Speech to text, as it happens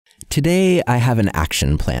Today, I have an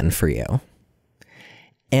action plan for you.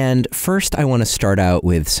 And first, I want to start out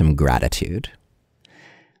with some gratitude.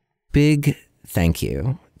 Big thank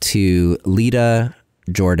you to Lita,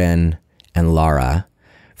 Jordan, and Lara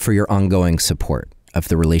for your ongoing support of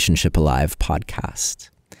the Relationship Alive podcast.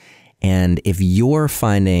 And if you're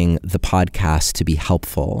finding the podcast to be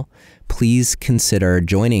helpful, please consider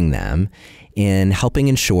joining them in helping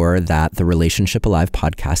ensure that the Relationship Alive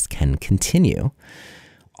podcast can continue.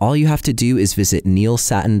 All you have to do is visit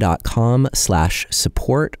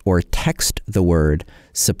neilsattin.com/support or text the word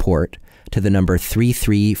support to the number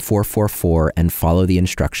 33444 and follow the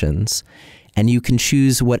instructions. And you can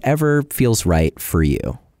choose whatever feels right for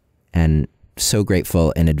you. And so grateful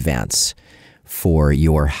in advance for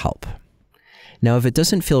your help. Now, if it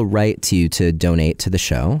doesn't feel right to you to donate to the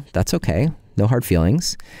show, that's okay. No hard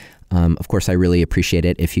feelings. Of course, I really appreciate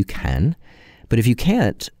it if you can. But if you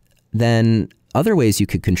can't, then other ways you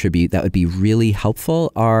could contribute that would be really helpful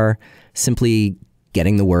are simply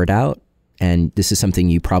getting the word out. And this is something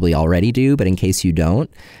you probably already do, but in case you don't,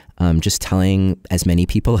 just telling as many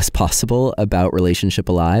people as possible about Relationship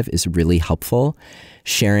Alive is really helpful.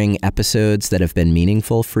 Sharing episodes that have been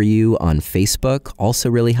meaningful for you on Facebook, also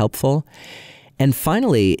really helpful. And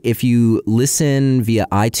finally, if you listen via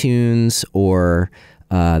iTunes or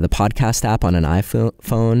the podcast app on an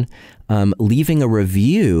iPhone, leaving a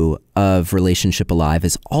review of Relationship Alive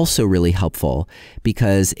is also really helpful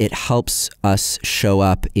because it helps us show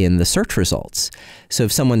up in the search results. So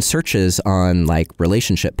if someone searches on like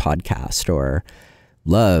relationship podcast or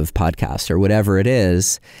love podcast or whatever it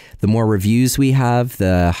is, the more reviews we have,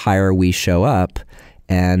 the higher we show up.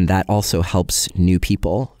 And that also helps new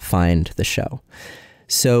people find the show.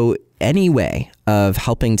 So any way of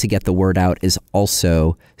helping to get the word out is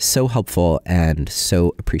also so helpful and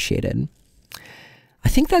so appreciated. I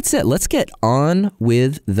think that's it. Let's get on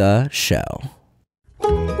with the show.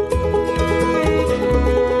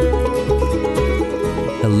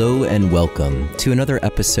 Hello and welcome to another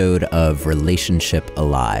episode of Relationship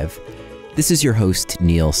Alive. This is your host,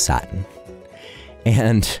 Neil Sattin.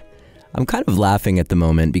 And I'm kind of laughing at the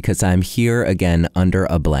moment because I'm here again under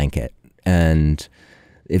a blanket. And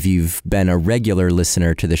if you've been a regular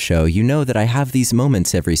listener to the show, you know that I have these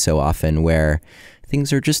moments every so often where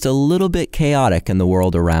things are just a little bit chaotic in the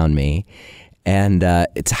world around me. And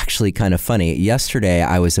it's actually kind of funny. Yesterday,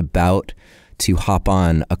 I was about to hop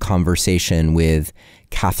on a conversation with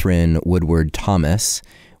Catherine Woodward Thomas,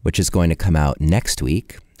 which is going to come out next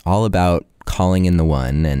week, all about calling in the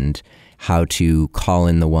one and how to call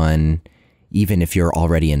in the one even if you're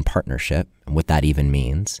already in partnership, and what that even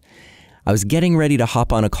means. I was getting ready to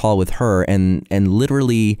hop on a call with her, and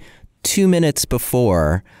literally 2 minutes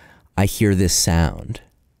before, I hear this sound.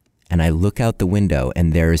 And I look out the window,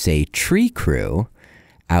 and there's a tree crew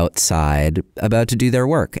outside about to do their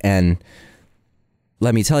work. And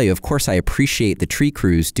let me tell you, of course, I appreciate the tree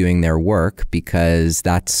crews doing their work because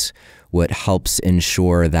that's what helps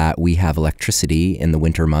ensure that we have electricity in the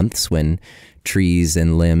winter months when trees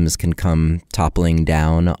and limbs can come toppling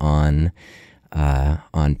down on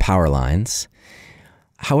power lines.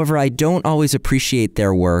 However, I don't always appreciate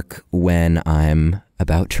their work when I'm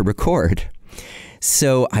about to record.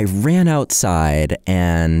 So I ran outside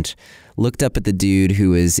and looked up at the dude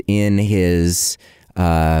who was in his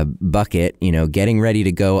bucket, getting ready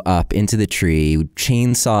to go up into the tree,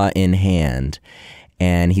 chainsaw in hand.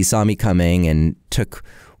 And he saw me coming and took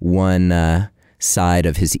one side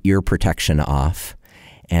of his ear protection off.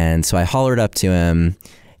 And so I hollered up to him,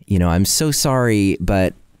 I'm so sorry,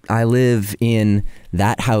 but I live in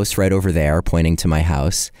that house right over there, pointing to my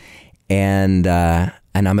house, and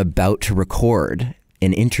I'm about to record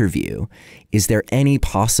an interview. Is there any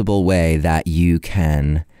possible way that you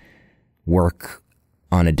can work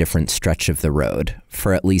on a different stretch of the road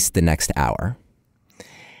for at least the next hour?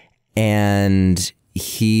 And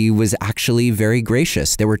he was actually very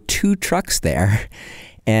gracious. There were 2 trucks there.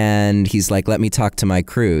 And he's like, let me talk to my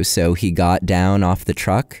crew. So he got down off the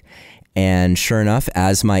truck. And sure enough,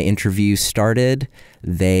 as my interview started,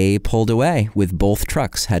 they pulled away with both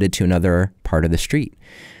trucks headed to another part of the street,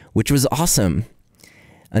 which was awesome.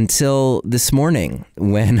 Until this morning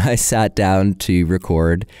when I sat down to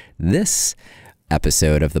record this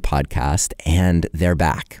episode of the podcast, and they're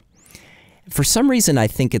back. For some reason, I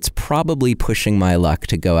think it's probably pushing my luck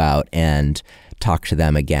to go out and talk to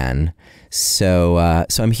them again. So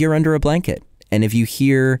I'm here under a blanket. And if you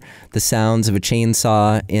hear the sounds of a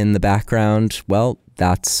chainsaw in the background, well,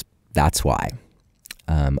 that's why.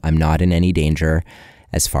 I'm not in any danger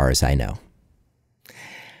as far as I know.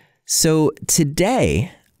 So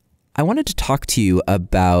today, I wanted to talk to you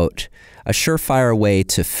about a surefire way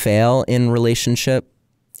to fail in relationship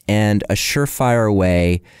and a surefire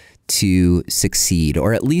way to succeed,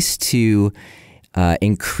 or at least to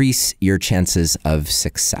increase your chances of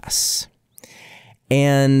success.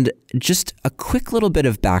 And just a quick little bit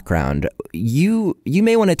of background. You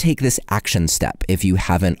may want to take this action step if you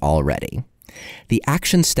haven't already. The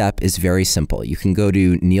action step is very simple. You can go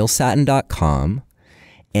to nbsp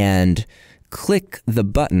and click the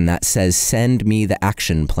button that says send me the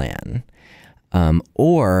action plan.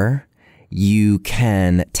 Or you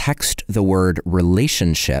can text the word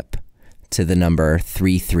relationship to the number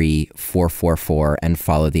 33444 and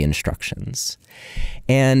follow the instructions.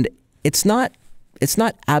 And it's not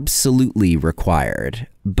absolutely required,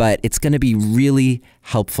 but it's going to be really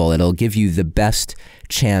helpful. It'll give you the best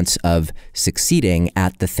chance of succeeding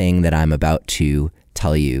at the thing that I'm about to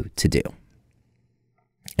tell you to do.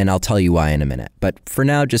 And I'll tell you why in a minute. But for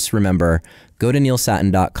now, just remember, go to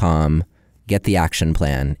nbsp, get the action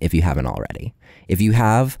plan if you haven't already. If you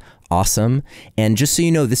have, awesome. And just so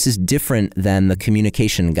you know, this is different than the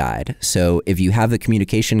communication guide. So if you have the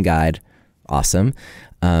communication guide, awesome.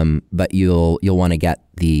 But you'll want to get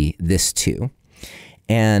this too.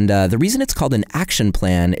 And the reason it's called an action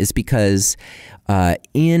plan is because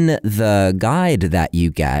in the guide that you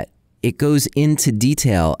get, it goes into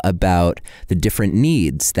detail about the different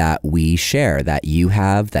needs that we share, that you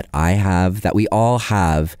have, that I have, that we all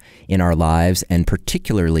have in our lives, and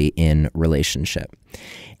particularly in relationship.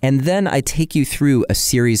 And then I take you through a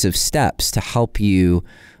series of steps to help you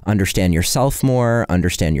understand yourself more,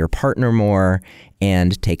 understand your partner more,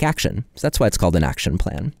 and take action. So that's why it's called an action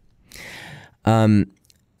plan.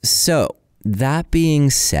 So that being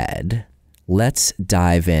said, let's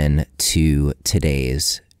dive in to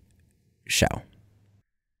today's show.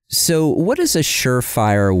 So what is a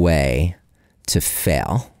surefire way to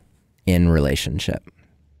fail in relationship?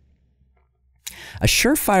 A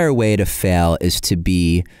surefire way to fail is to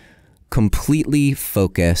be completely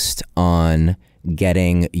focused on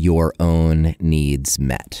getting your own needs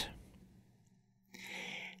met.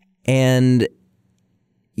 And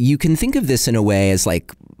you can think of this in a way as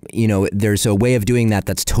like, you know, there's a way of doing that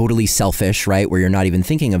that's totally selfish, right? Where you're not even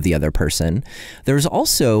thinking of the other person. There's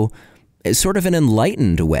also sort of an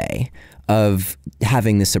enlightened way of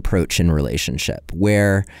having this approach in relationship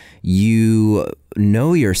where you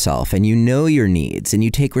know yourself and you know your needs and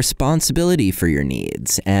you take responsibility for your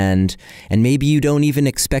needs, and maybe you don't even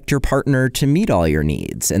expect your partner to meet all your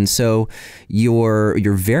needs. And so you're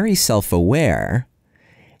very self-aware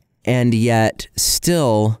and yet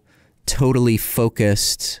still totally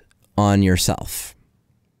focused on yourself.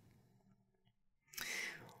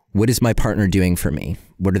 What is my partner doing for me?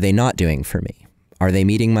 What are they not doing for me? Are they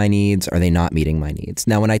meeting my needs? Are they not meeting my needs?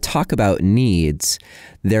 Now, when I talk about needs,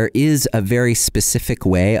 there is a very specific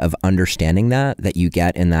way of understanding that you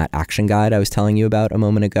get in that action guide I was telling you about a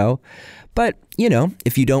moment ago. But, you know,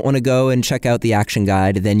 if you don't want to go and check out the action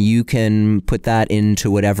guide, then you can put that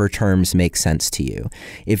into whatever terms make sense to you.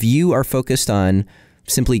 If you are focused on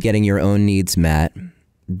simply getting your own needs met,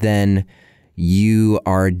 then you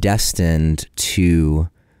are destined to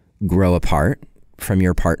grow apart from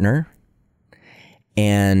your partner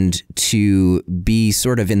and to be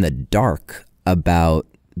sort of in the dark about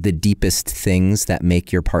the deepest things that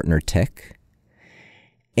make your partner tick.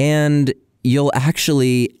 And you'll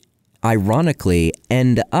actually, ironically,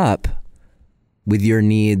 end up with your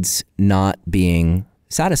needs not being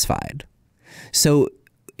satisfied. So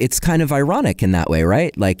it's kind of ironic in that way,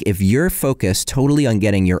 right? Like if you're focused totally on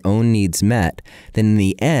getting your own needs met, then in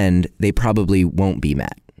the end, they probably won't be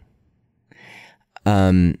met.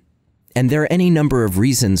 And there are any number of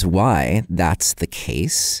reasons why that's the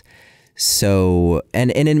case. So,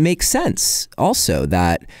 and it makes sense also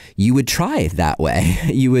that you would try that way.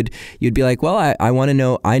 You'd be like, well, I want to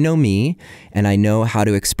know, I know me and I know how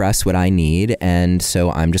to express what I need. And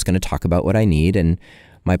so I'm just going to talk about what I need and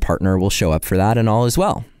my partner will show up for that and all is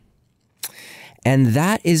well. And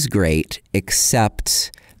that is great,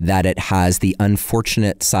 except that it has the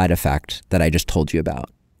unfortunate side effect that I just told you about,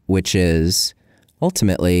 which is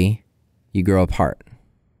ultimately you grow apart.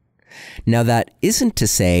 Now, that isn't to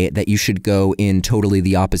say that you should go in totally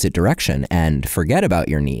the opposite direction and forget about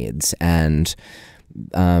your needs and,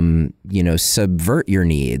 you know, subvert your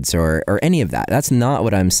needs or any of that. That's not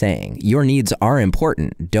what I'm saying. Your needs are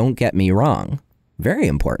important. Don't get me wrong. Very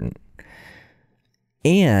important.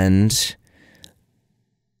 And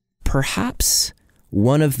perhaps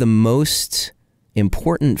one of the most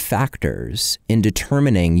important factors in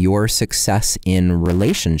determining your success in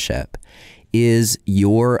relationship is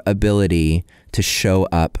your ability to show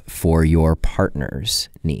up for your partner's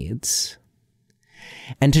needs.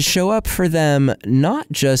 And to show up for them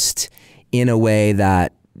not just in a way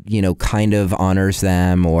that, kind of honors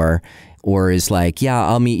them or is like, yeah,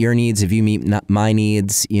 I'll meet your needs if you meet my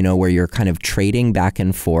needs, where you're kind of trading back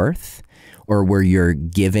and forth, or where you're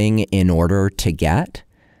giving in order to get.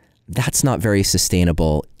 That's not very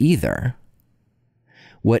sustainable either.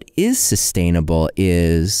 What is sustainable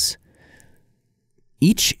is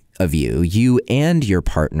each of you and your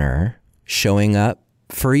partner, showing up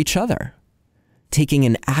for each other, taking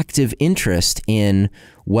an active interest in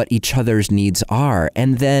what each other's needs are,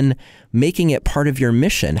 and then making it part of your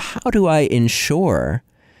mission. How do I ensure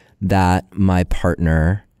that my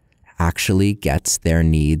partner actually gets their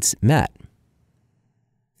needs met?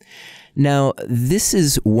 Now, this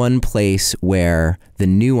is one place where the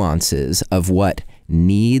nuances of what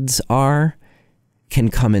needs are can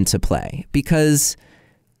come into play, because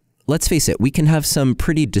let's face it, we can have some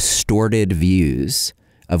pretty distorted views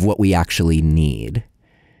of what we actually need.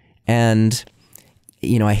 And,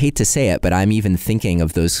 I hate to say it, but I'm even thinking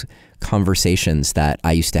of those conversations that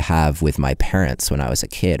I used to have with my parents when I was a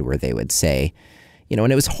kid, where they would say,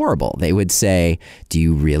 and it was horrible. They would say, do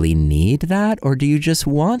you really need that, or do you just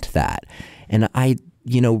want that? And I,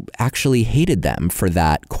 actually hated them for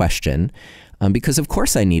that question, because of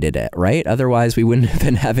course I needed it, right? Otherwise we wouldn't have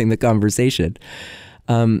been having the conversation.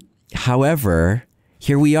 However,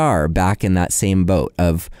 here we are back in that same boat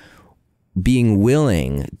of being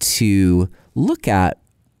willing to look at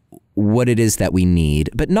what it is that we need,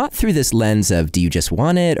 but not through this lens of, do you just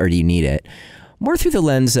want it or do you need it? More through the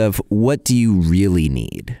lens of, what do you really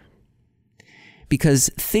need? Because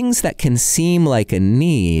things that can seem like a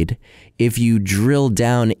need, if you drill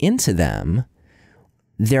down into them,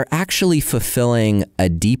 they're actually fulfilling a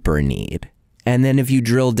deeper need. And then if you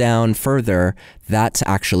drill down further, that's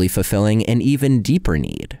actually fulfilling an even deeper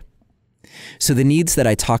need. So the needs that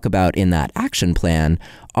I talk about in that action plan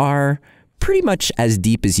are pretty much as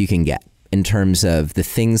deep as you can get in terms of the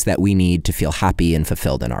things that we need to feel happy and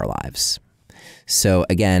fulfilled in our lives. So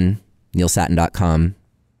again, neilsattin.com,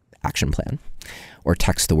 action plan, or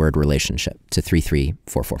text the word relationship to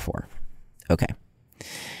 33444. Okay.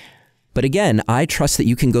 But again, I trust that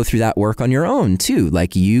you can go through that work on your own too.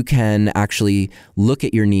 Like, you can actually look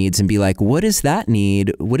at your needs and be like, what is that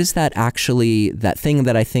need? What is that actually, that thing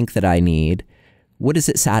that I think that I need? What is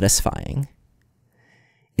it satisfying?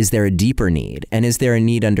 Is there a deeper need? And is there a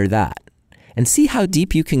need under that? And see how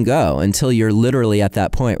deep you can go until you're literally at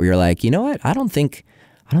that point where you're like, you know what? I don't think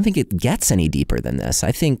it gets any deeper than this.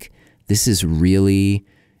 I think this is really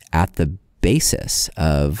at the basis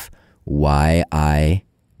of why I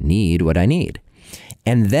need what I need.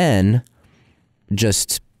 And then,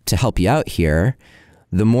 just to help you out here,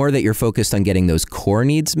 the more that you're focused on getting those core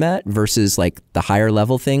needs met versus like the higher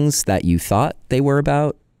level things that you thought they were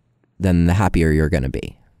about, then the happier you're going to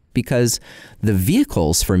be. Because the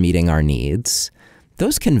vehicles for meeting our needs,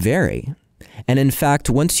 those can vary. And in fact,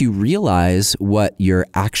 once you realize what your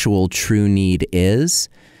actual true need is,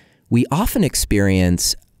 we often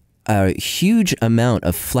experience a huge amount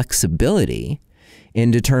of flexibility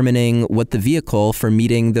in determining what the vehicle for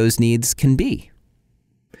meeting those needs can be.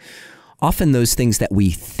 Often those things that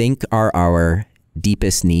we think are our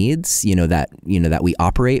deepest needs, that we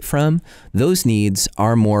operate from, those needs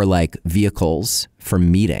are more like vehicles for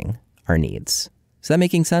meeting our needs. Is that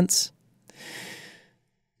making sense?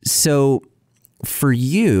 So for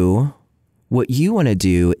you, what you want to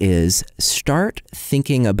do is start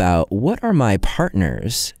thinking about, what are my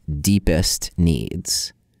partner's deepest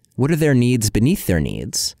needs? What are their needs beneath their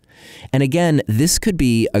needs? And again, this could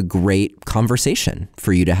be a great conversation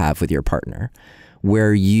for you to have with your partner,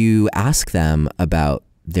 where you ask them about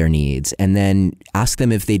their needs and then ask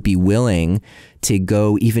them if they'd be willing to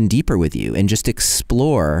go even deeper with you and just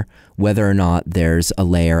explore whether or not there's a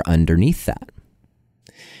layer underneath that.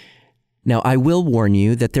 Now, I will warn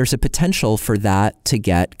you that there's a potential for that to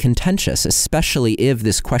get contentious, especially if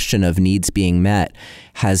this question of needs being met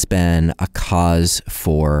has been a cause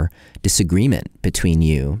for disagreement between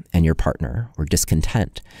you and your partner, or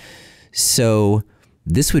discontent. So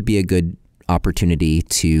this would be a good opportunity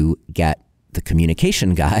to get the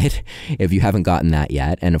communication guide if you haven't gotten that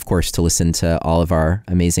yet. And of course, to listen to all of our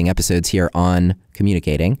amazing episodes here on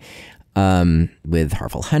communicating with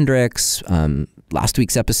Harville Hendricks. Last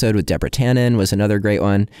week's episode with Deborah Tannen was another great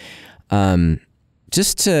one.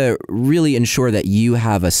 Just to really ensure that you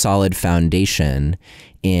have a solid foundation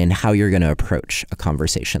in how you're going to approach a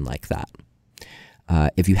conversation like that.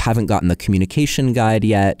 If you haven't gotten the communication guide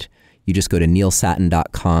yet, you just go to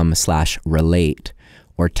neilsattin.com/relate,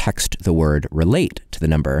 or text the word RELATE to the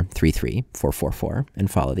number 33444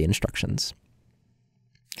 and follow the instructions.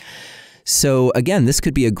 So again, this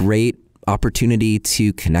could be a great opportunity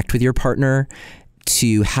to connect with your partner,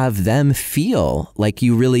 to have them feel like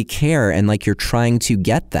you really care and like you're trying to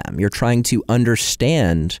get them. You're trying to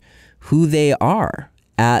understand who they are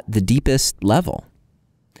at the deepest level.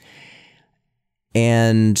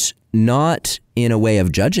 And not in a way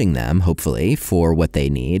of judging them, hopefully, for what they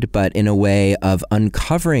need, but in a way of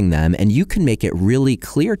uncovering them. And you can make it really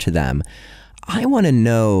clear to them, I want to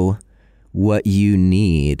know what you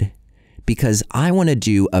need because I want to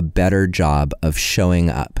do a better job of showing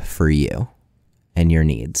up for you and your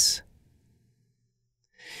needs.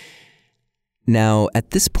 Now,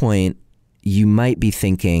 at this point, you might be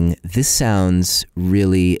thinking, this sounds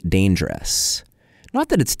really dangerous. Not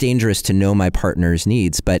that it's dangerous to know my partner's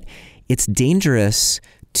needs, but it's dangerous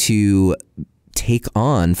to take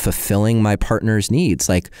on fulfilling my partner's needs.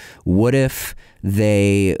 Like, what if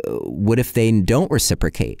they don't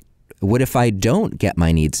reciprocate? What if I don't get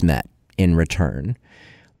my needs met in return?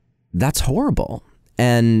 That's horrible.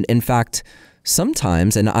 And in fact,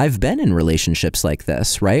 sometimes, and I've been in relationships like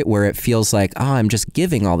this, right? Where it feels like, I'm just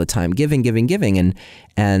giving all the time, giving.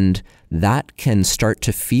 And that can start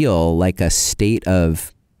to feel like a state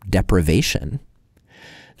of deprivation.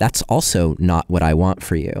 That's also not what I want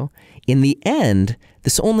for you. In the end,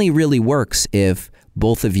 this only really works if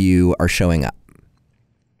both of you are showing up.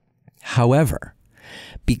 However,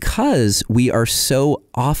 because we are so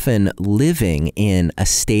often living in a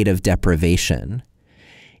state of deprivation,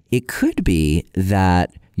 it could be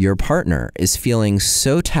that your partner is feeling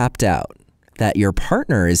so tapped out, that your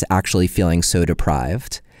partner is actually feeling so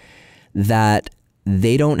deprived that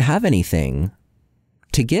they don't have anything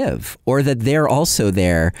to give, or that they're also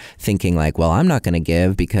there thinking like, well, I'm not going to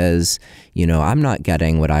give because, I'm not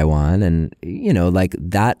getting what I want. And, like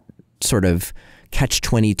that sort of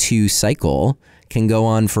catch-22 cycle can go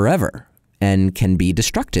on forever and can be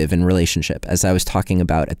destructive in relationship, as I was talking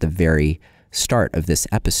about at the very start of this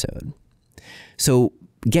episode. So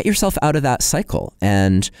get yourself out of that cycle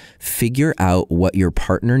and figure out what your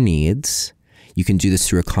partner needs. You can do this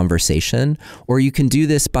through a conversation, or you can do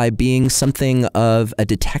this by being something of a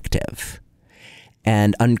detective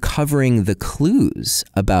and uncovering the clues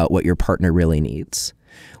about what your partner really needs.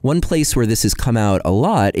 One place where this has come out a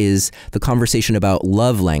lot is the conversation about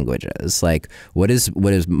love languages. Like, what is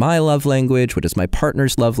my love language? What is my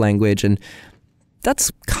partner's love language? And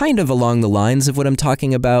that's kind of along the lines of what I'm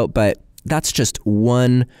talking about, but that's just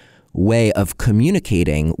one way of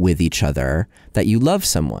communicating with each other that you love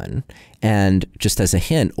someone. And just as a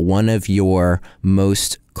hint, one of your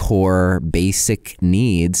most core basic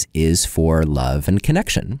needs is for love and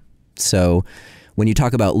connection. So when you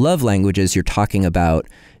talk about love languages, you're talking about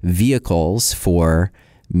vehicles for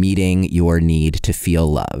meeting your need to feel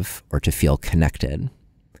love or to feel connected.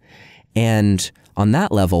 And on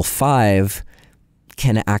that level, 5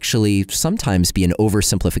 can actually sometimes be an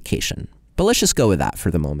oversimplification. But let's just go with that for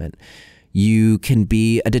the moment. You can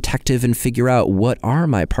be a detective and figure out, what are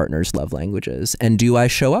my partner's love languages? And do I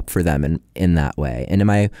show up for them in that way? And am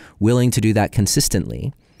I willing to do that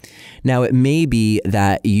consistently? Now, it may be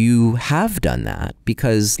that you have done that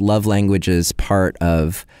because love language is part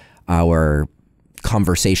of our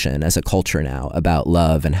conversation as a culture now about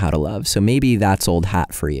love and how to love. So maybe that's old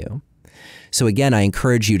hat for you. So again, I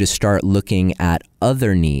encourage you to start looking at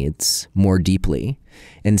other needs more deeply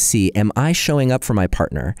and see, am I showing up for my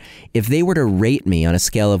partner? If they were to rate me on a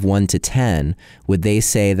scale of 1 to 10, would they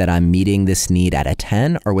say that I'm meeting this need at a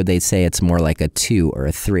 10, or would they say it's more like a 2 or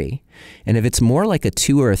a 3? And if it's more like a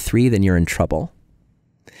 2 or a 3, then you're in trouble.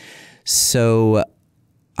 So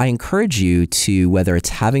I encourage you to, whether it's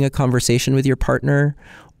having a conversation with your partner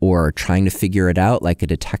or trying to figure it out like a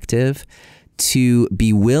detective, to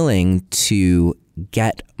be willing to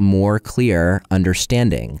get more clear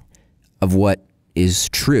understanding of what is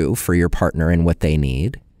true for your partner and what they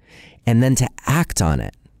need, and then to act on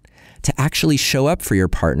it, to actually show up for your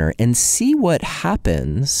partner and see what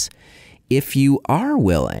happens if you are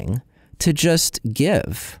willing to just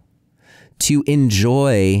give, to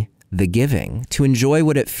enjoy the giving, to enjoy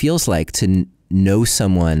what it feels like to know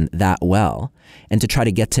someone that well, and to try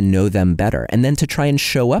to get to know them better, and then to try and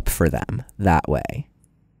show up for them that way.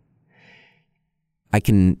 I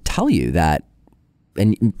can tell you that,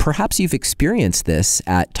 and perhaps you've experienced this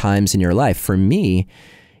at times in your life. For me,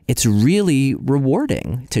 it's really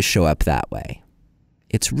rewarding to show up that way.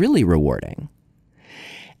 It's really rewarding.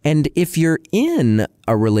 And if you're in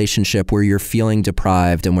a relationship where you're feeling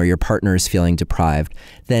deprived and where your partner is feeling deprived,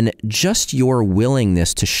 then just your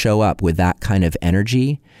willingness to show up with that kind of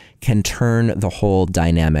energy can turn the whole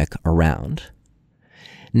dynamic around.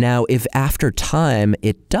 Now, if after time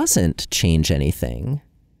it doesn't change anything,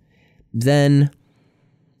 then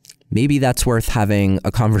maybe that's worth having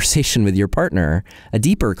a conversation with your partner, a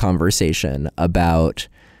deeper conversation about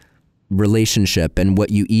relationship and what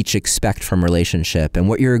you each expect from relationship and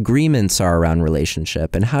what your agreements are around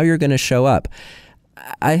relationship and how you're going to show up.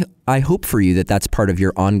 I hope for you that that's part of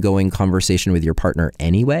your ongoing conversation with your partner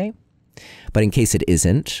anyway. But in case it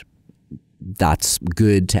isn't, that's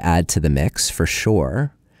good to add to the mix for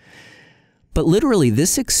sure. But literally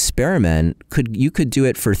this experiment, you could do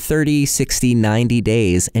it for 30, 60, 90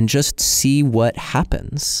 days and just see what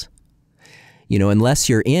happens. You know, unless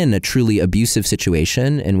you're in a truly abusive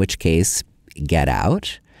situation, in which case, get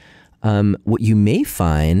out. What you may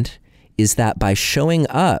find is that by showing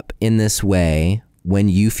up in this way, when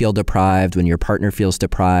you feel deprived, when your partner feels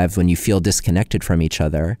deprived, when you feel disconnected from each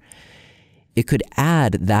other, it could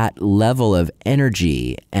add that level of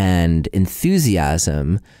energy and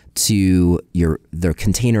enthusiasm to the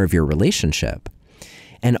container of your relationship.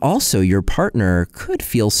 And also your partner could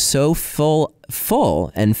feel so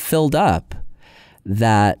full and filled up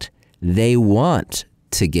that they want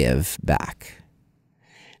to give back.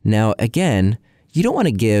 Now, again, you don't want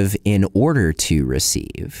to give in order to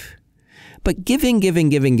receive, but giving,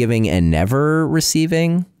 and never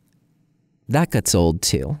receiving, that gets old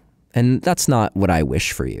too. And that's not what I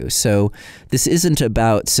wish for you. So this isn't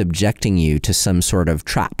about subjecting you to some sort of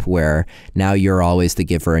trap where now you're always the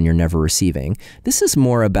giver and you're never receiving. This is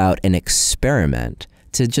more about an experiment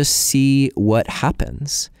to just see what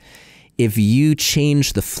happens. If you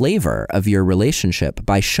change the flavor of your relationship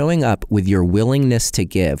by showing up with your willingness to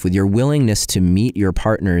give, with your willingness to meet your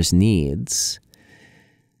partner's needs,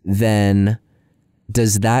 then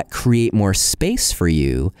does that create more space for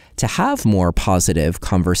you to have more positive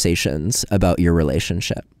conversations about your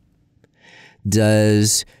relationship?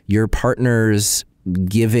 Does your partner's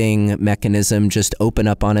giving mechanism just open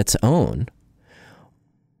up on its own?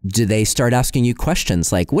 Do they start asking you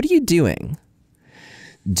questions like, what are you doing?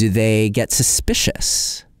 Do they get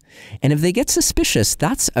suspicious? And if they get suspicious,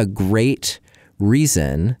 that's a great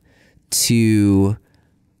reason to,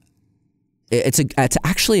 it's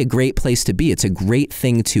actually a great place to be. It's a great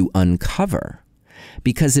thing to uncover.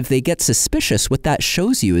 Because if they get suspicious, what that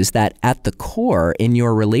shows you is that at the core in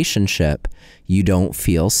your relationship, you don't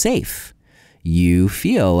feel safe. You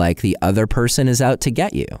feel like the other person is out to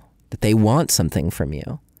get you, that they want something from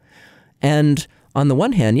you. And on the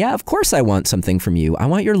one hand, yeah, of course I want something from you. I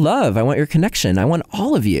want your love. I want your connection. I want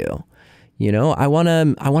all of you. You know, I want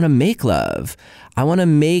to make love. I want to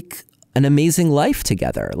make an amazing life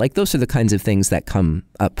together. Like those are the kinds of things that come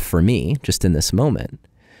up for me just in this moment.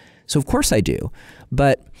 So of course I do,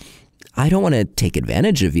 but I don't want to take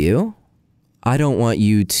advantage of you. I don't want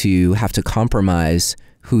you to have to compromise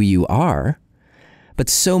who you are. But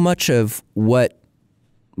so much of what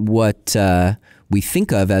we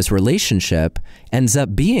think of as relationship ends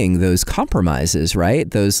up being those compromises,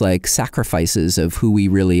 right? Those like sacrifices of who we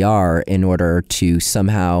really are in order to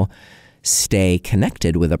somehow stay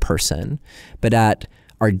connected with a person. But at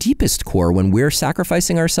our deepest core, when we're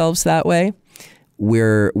sacrificing ourselves that way,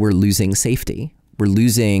 we're losing safety. We're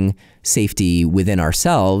losing safety within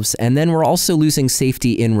ourselves, and then we're also losing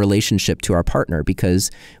safety in relationship to our partner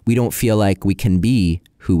because we don't feel like we can be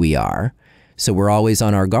who we are. So we're always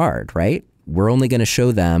on our guard, right? We're only going to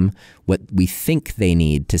show them what we think they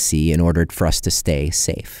need to see in order for us to stay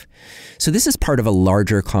safe. So this is part of a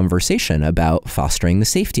larger conversation about fostering the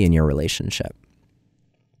safety in your relationship.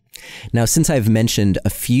 Now, since I've mentioned a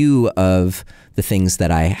few of the things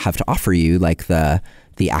that I have to offer you, like the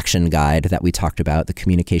action guide that we talked about, the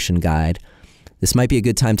communication guide, this might be a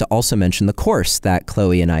good time to also mention the course that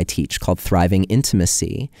Chloe and I teach called Thriving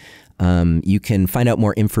Intimacy. You can find out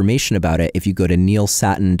more information about it if you go to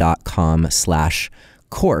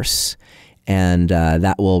neilsattin.com/course, and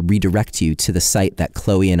that will redirect you to the site that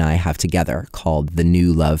Chloe and I have together called The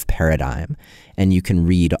New Love Paradigm. And you can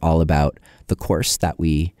read all about the course that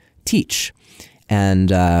we teach. And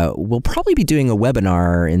we'll probably be doing a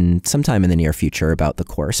webinar sometime in the near future about the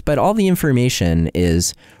course, but all the information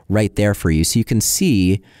is right there for you so you can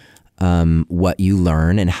see what you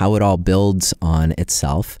learn and how it all builds on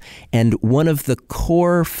itself. And one of the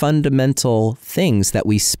core fundamental things that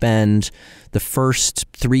we spend the first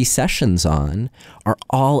 3 sessions on are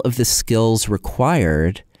all of the skills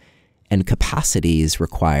required and capacities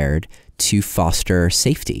required to foster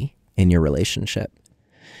safety in your relationship.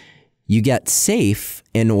 You get safe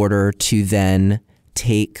in order to then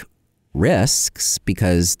take risks,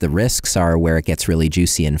 because the risks are where it gets really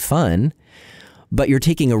juicy and fun, but you're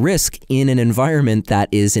taking a risk in an environment that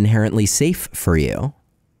is inherently safe for you,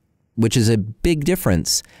 which is a big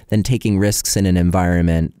difference than taking risks in an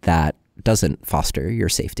environment that doesn't foster your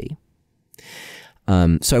safety.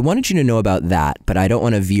 So I wanted you to know about that, but I don't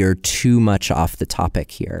want to veer too much off the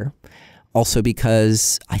topic here. Also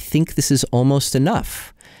because I think this is almost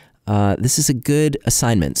enough. This is a good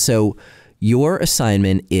assignment. So your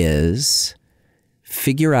assignment is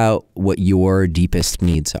figure out what your deepest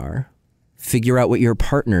needs are. Figure out what your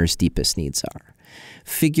partner's deepest needs are.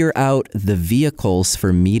 Figure out the vehicles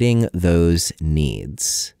for meeting those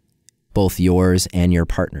needs, both yours and your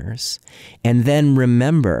partner's. And then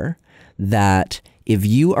remember that if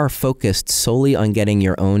you are focused solely on getting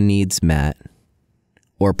your own needs met,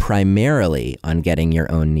 or primarily on getting your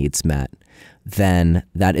own needs met, then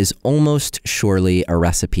that is almost surely a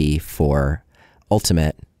recipe for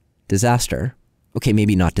ultimate disaster. Okay,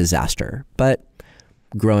 maybe not disaster, but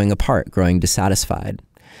growing apart, growing dissatisfied.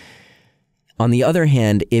 On the other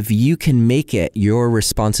hand, if you can make it your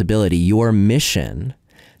responsibility, your mission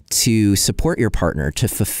to support your partner, to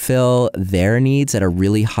fulfill their needs at a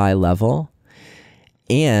really high level,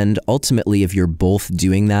 and ultimately, if you're both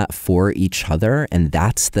doing that for each other, and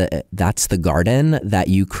that's the garden that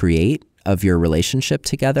you create of your relationship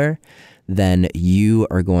together, then you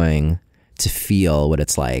are going to feel what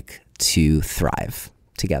it's like to thrive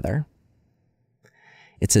together.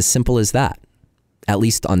 It's as simple as that. At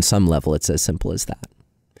least on some level, it's as simple as that.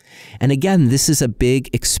 And again, this is a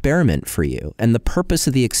big experiment for you. And the purpose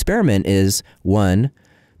of the experiment is, 1,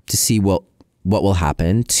 to see what will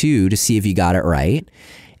happen, 2, to see if you got it right,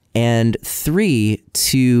 and 3,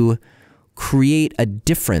 to create a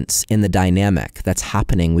difference in the dynamic that's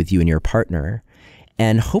happening with you and your partner.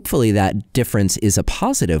 And hopefully that difference is a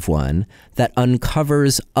positive one that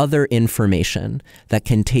uncovers other information that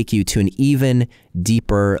can take you to an even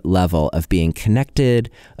deeper level of being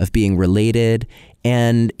connected, of being related,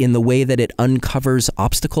 and in the way that it uncovers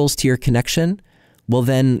obstacles to your connection, well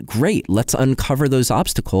then great, let's uncover those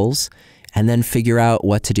obstacles and then figure out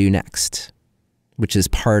what to do next, which is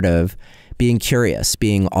part of being curious,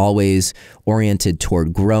 being always oriented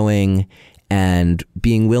toward growing, and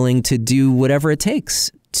being willing to do whatever it takes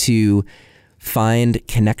to find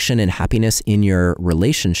connection and happiness in your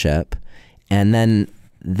relationship. And then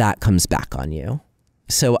that comes back on you.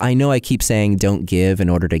 So I know I keep saying don't give in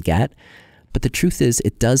order to get, but the truth is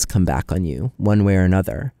it does come back on you one way or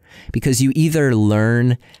another, because you either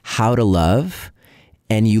learn how to love,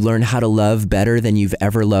 and you learn how to love better than you've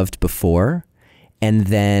ever loved before. And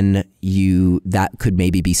then that could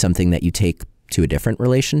maybe be something that you take to a different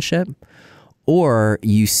relationship. Or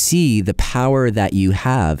you see the power that you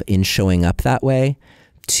have in showing up that way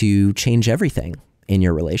to change everything in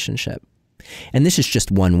your relationship. And this is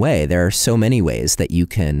just one way. There are so many ways that you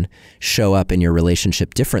can show up in your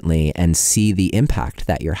relationship differently and see the impact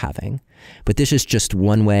that you're having. But this is just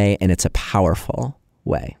one way, and it's a powerful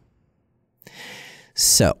way.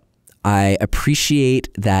 So I appreciate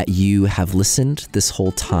that you have listened this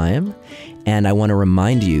whole time. And I want to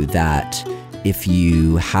remind you that if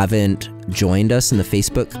you haven't joined us in the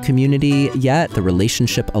Facebook community yet, the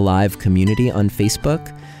Relationship Alive community on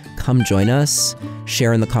Facebook, come join us,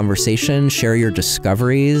 share in the conversation, share your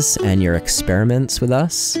discoveries and your experiments with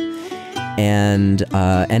us. And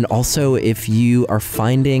also, if you are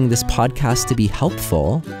finding this podcast to be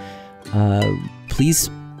helpful, please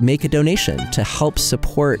make a donation to help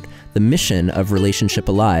support the mission of Relationship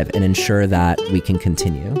Alive and ensure that we can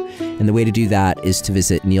continue. And the way to do that is to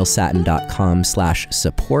visit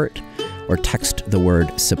neilsattin.com/support, or text the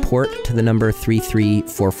word support to the number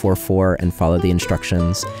 33444 and follow the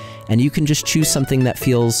instructions. And you can just choose something that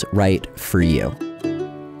feels right for you.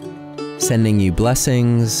 Sending you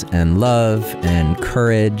blessings and love and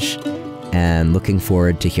courage, and looking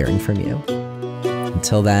forward to hearing from you.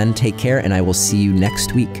 Until then, take care, and I will see you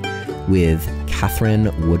next week with Catherine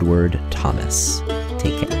Woodward Thomas.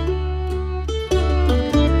 Take care.